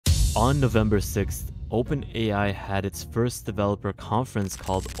On November 6th, OpenAI had its first developer conference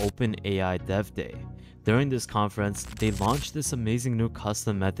called OpenAI Dev Day. During this conference, they launched this amazing new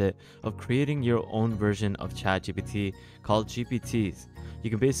custom method of creating your own version of ChatGPT called GPTs. You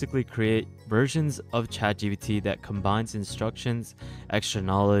can basically create versions of ChatGPT that combines instructions, extra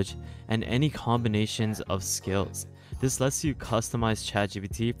knowledge, and any combinations of skills. This lets you customize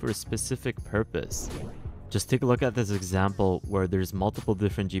ChatGPT for a specific purpose. Just take a look at this example where there's multiple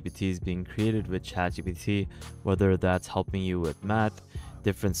different GPTs being created with ChatGPT, whether that's helping you with math,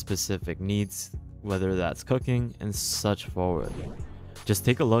 different specific needs, whether that's cooking, and such forward. Just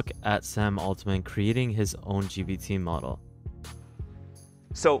take a look at Sam Altman creating his own GPT model.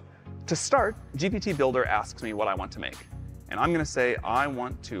 So to start, GPT Builder asks me what I want to make. And I'm going to say I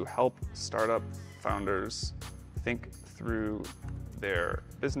want to help startup founders think through their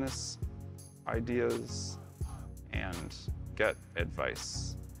business ideas and get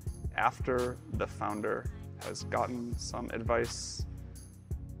advice. After the founder has gotten some advice,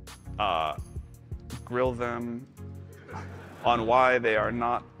 grill them on why they are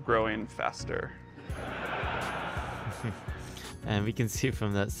not growing faster. And we can see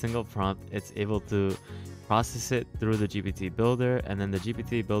from that single prompt, it's able to process it through the GPT builder, and then the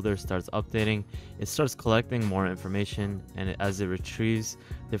GPT builder starts updating. It starts collecting more information, and as it retrieves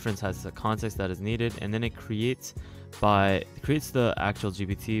different types of context that is needed, and then it creates the actual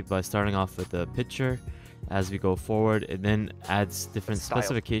GPT by starting off with a picture. As we go forward, it then adds different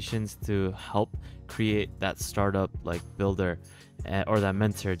specifications to help create that startup like builder or that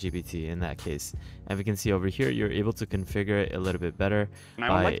mentor GPT in that case. And we can see over here, you're able to configure it a little bit better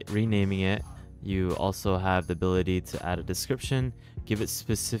by renaming it. You also have the ability to add a description, give it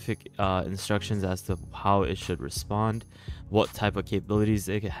specific instructions as to how it should respond, what type of capabilities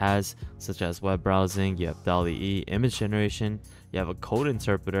it has, such as web browsing. You have DALL-E image generation. You have a code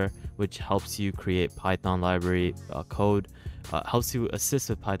interpreter, which helps you create Python library code, helps you assist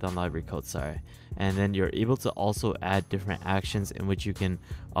with Python library code, And then you're able to also add different actions in which you can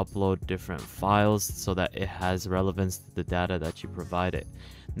upload different files so that it has relevance to the data that you provided.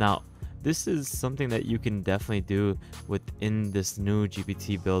 Now, this is something that you can definitely do within this new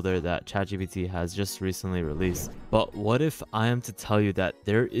GPT builder that ChatGPT has just recently released. But what if I am to tell you that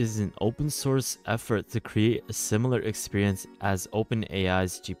there is an open source effort to create a similar experience as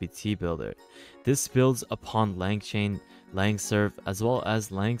OpenAI's GPT builder? This builds upon LangChain, LangServe, as well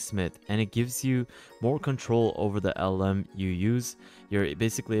as LangSmith, and it gives you more control over the LLM you use. You're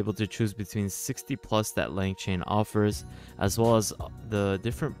basically able to choose between 60 plus that LangChain offers, as well as the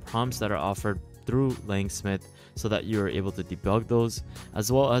different prompts that are offered through LangSmith so that you are able to debug those,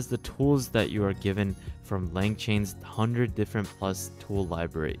 as well as the tools that you are given from LangChain's 100 different plus tool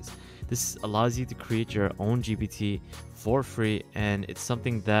libraries. This allows you to create your own GPT for free, and it's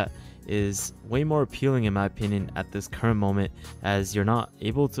something that is way more appealing in my opinion at this current moment, as you're not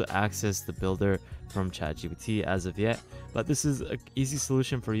able to access the builder from ChatGPT as of yet. But this is an easy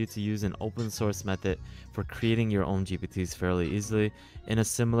solution for you to use an open source method for creating your own GPTs fairly easily in a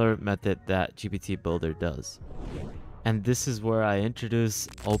similar method that GPT Builder does. And this is where I introduce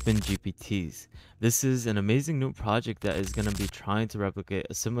OpenGPTs. This is an amazing new project that is going to be trying to replicate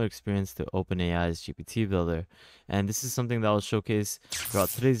a similar experience to OpenAI's GPT builder. And this is something that I'll showcase throughout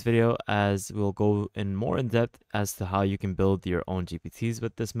today's video, as we'll go in more in depth as to how you can build your own GPTs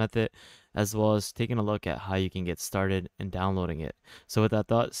with this method, as well as taking a look at how you can get started and downloading it. So with that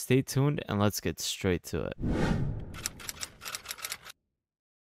thought, stay tuned and let's get straight to it.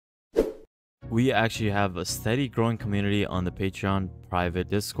 We actually have a steady growing community on the Patreon private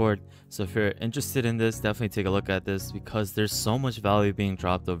Discord. So if you're interested in this, definitely take a look at this, because there's so much value being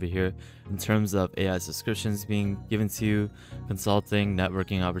dropped over here in terms of AI subscriptions being given to you, consulting,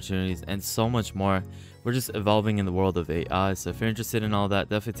 networking opportunities, and so much more. We're just evolving in the world of AI. So if you're interested in all that,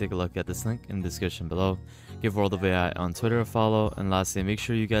 definitely take a look at this link in the description below. Give World of AI on Twitter a follow. And lastly, make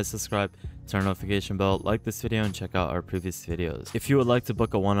sure you guys subscribe, turn notification bell, like this video, and check out our previous videos. If you would like to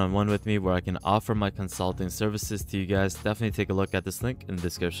book a one-on-one with me where I can offer my consulting services to you guys, definitely take a look at this link in the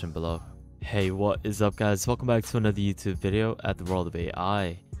description below. Hey, what is up guys? Welcome back to another YouTube video at the World of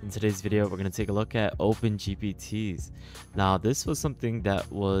AI. In today's video, we're going to take a look at OpenGPTs. Now, this was something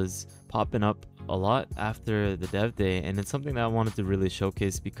that was popping up a lot after the dev day, and it's something that I wanted to really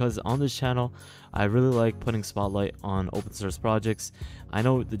showcase because on this channel, I really like putting spotlight on open source projects. I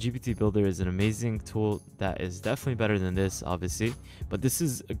know the GPT builder is an amazing tool that is definitely better than this, obviously, but this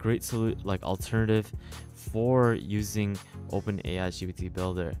is a great alternative for using OpenAI's GPT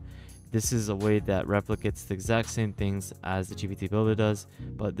builder. This is a way that replicates the exact same things as the GPT builder does,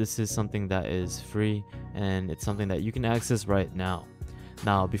 but this is something that is free and it's something that you can access right now.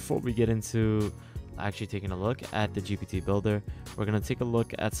 Now, before we get into actually taking a look at the GPT builder, we're going to take a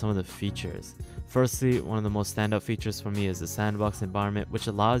look at some of the features. Firstly, one of the most standout features for me is the sandbox environment, which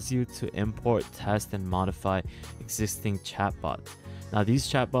allows you to import, test, and modify existing chatbots. Now, these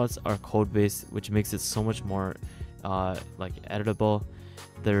chatbots are code-based, which makes it so much more editable.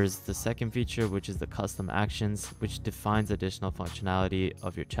 There's the second feature, which is the custom actions, which defines additional functionality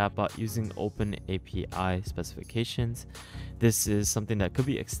of your chatbot using OpenAI specifications. This is something that could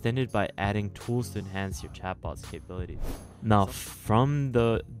be extended by adding tools to enhance your chatbot's capabilities. Now, from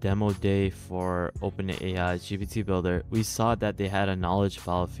the demo day for OpenAI's GPT builder, we saw that they had a knowledge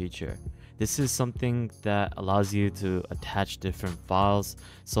file feature. This is something that allows you to attach different files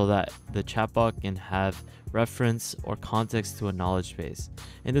so that the chatbot can have reference or context to a knowledge base.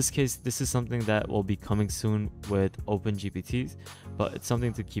 In this case, this is something that will be coming soon with OpenGPTs, but it's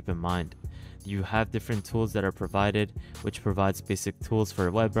something to keep in mind. You have different tools that are provided, which provides basic tools for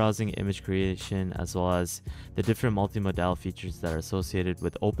web browsing, image creation, as well as the different multimodal features that are associated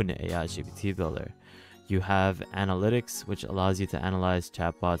with OpenAI's GPT builder. You have analytics, which allows you to analyze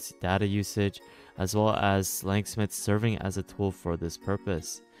chatbots' data usage, as well as LangSmith serving as a tool for this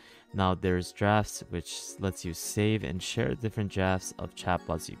purpose. Now there's drafts, which lets you save and share different drafts of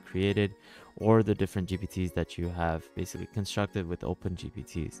chatbots you created, or the different GPTs that you have basically constructed with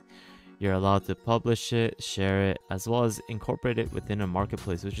OpenGPTs. You're allowed to publish it, share it, as well as incorporate it within a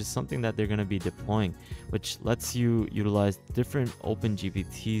marketplace, which is something that they're going to be deploying, which lets you utilize different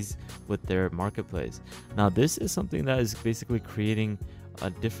OpenGPTs with their marketplace. Now, this is something that is basically creating a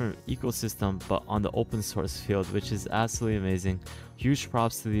different ecosystem, but on the open source field, which is absolutely amazing. Huge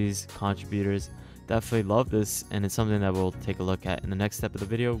props to these contributors. Definitely love this, and it's something that we'll take a look at in the next step of the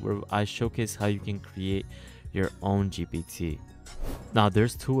video, where I showcase how you can create your own GPT. Now,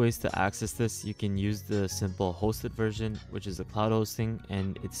 there's two ways to access this. You can use the simple hosted version, which is the cloud hosting,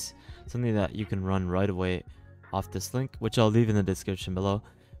 and it's something that you can run right away off this link, which I'll leave in the description below.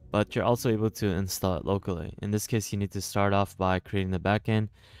 But you're also able to install it locally. In this case, you need to start off by creating the backend.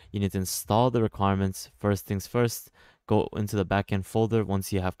 You need to install the requirements. First things first, go into the backend folder.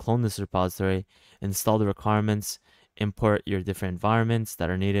 Once you have cloned this repository, install the requirements, import your different environments that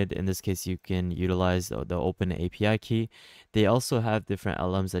are needed. In this case, you can utilize the OpenAPI key. They also have different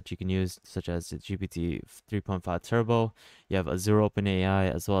LLMs that you can use, such as the GPT 3.5 Turbo. You have Azure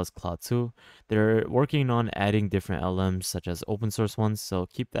OpenAI as well as Cloud 2. They're working on adding different LLMs, such as open source ones, so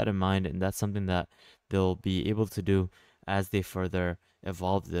keep that in mind, and that's something that they'll be able to do as they further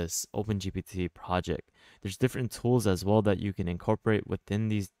evolve this OpenGPT project. There's different tools as well that you can incorporate within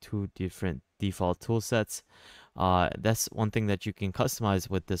these two different default tool sets. That's one thing that you can customize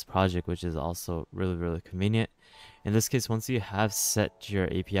with this project, which is also really convenient. In this case, once you have set your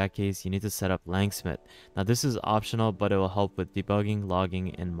API keys, you need to set up LangSmith. Now, this is optional, but it will help with debugging,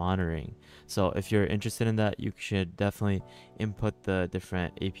 logging, and monitoring. So if you're interested in that, you should definitely input the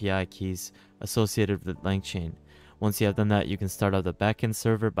different API keys associated with LangChain. Once you have done that, you can start up the backend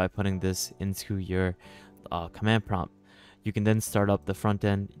server by putting this into your command prompt. You can then start up the front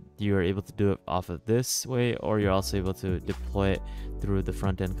end. You're able to do it off of this way, or you're also able to deploy it through the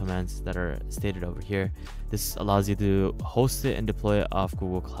front end commands that are stated over here. This allows you to host it and deploy it off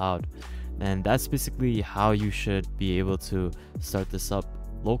Google Cloud. And that's basically how you should be able to start this up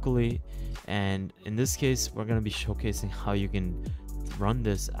locally. And in this case, we're going to be showcasing how you can run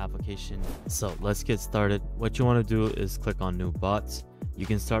this application. So let's get started. What you want to do is click on new bots. You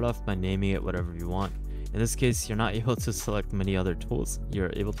can start off by naming it whatever you want. In this case, you're not able to select many other tools.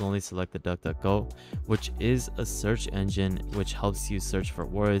 You're able to only select the DuckDuckGo, which is a search engine which helps you search for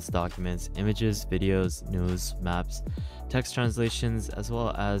words, documents, images, videos, news, maps, text translations, as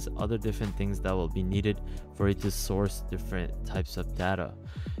well as other different things that will be needed for you to source different types of data.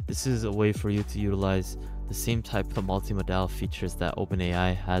 This is a way for you to utilize the same type of multimodal features that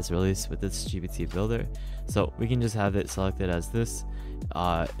OpenAI has released with its GPT builder. So we can just have it selected as this.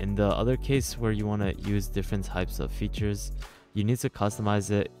 In the other case where you want to use different types of features, you need to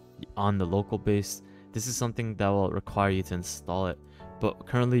customize it on the local base. This is something that will require you to install it, but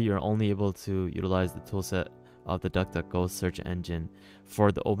currently you're only able to utilize the toolset of the DuckDuckGo search engine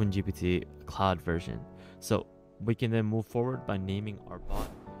for the OpenGPT cloud version. So we can then move forward by naming our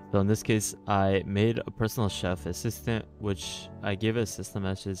bot. So in this case, I made a personal chef assistant, which I gave a system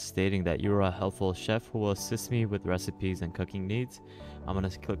message stating that you are a helpful chef who will assist me with recipes and cooking needs. I'm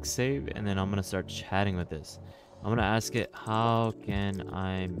going to click save, and then I'm going to start chatting with this. I'm going to ask it, how can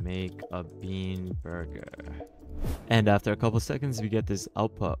I make a bean burger? And after a couple seconds, we get this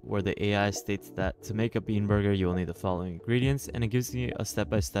output where the AI states that to make a bean burger, you will need the following ingredients, and it gives me a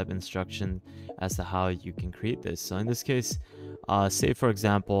step-by-step instruction as to how you can create this. So in this case, Say for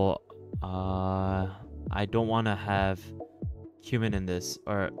example, I don't want to have cumin in this,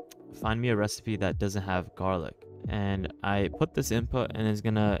 or find me a recipe that doesn't have garlic. And I put this input and it's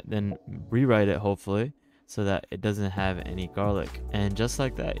gonna then rewrite it hopefully so that it doesn't have any garlic. And just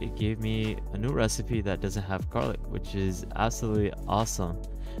like that, it gave me a new recipe that doesn't have garlic, which is absolutely awesome.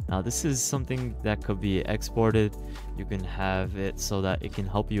 Now this is something that could be exported. You can have it so that it can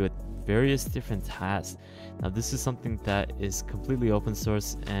help you with various different tasks. Now this is something that is completely open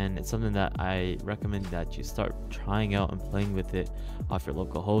source, and it's something that I recommend that you start trying out and playing with it off your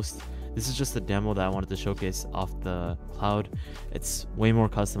local host. This is just a demo that I wanted to showcase off the cloud. It's way more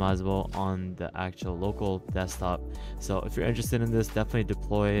customizable on the actual local desktop. So if you're interested in this, definitely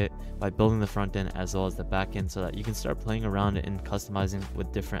deploy it by building the front end as well as the back end so that you can start playing around and customizing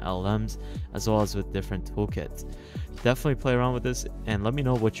with different LLMs as well as with different toolkits. Definitely play around with this and let me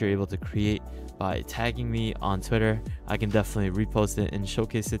know what you're able to create by tagging me on Twitter. I can definitely repost it and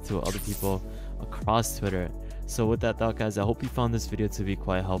showcase it to other people across Twitter. So with that thought, guys, I hope you found this video to be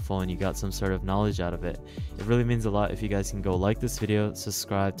quite helpful and you got some sort of knowledge out of it. It really means a lot if you guys can go like this video,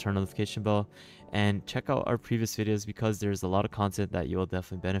 subscribe, turn on the notification bell, and check out our previous videos because there's a lot of content that you will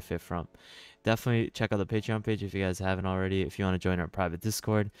definitely benefit from. Definitely check out the Patreon page if you guys haven't already, if you want to join our private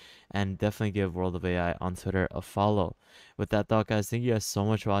Discord, and definitely give World of AI on Twitter a follow. With that thought, guys, thank you guys so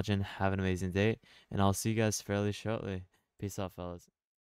much for watching. Have an amazing day, and I'll see you guys fairly shortly. Peace out, fellas.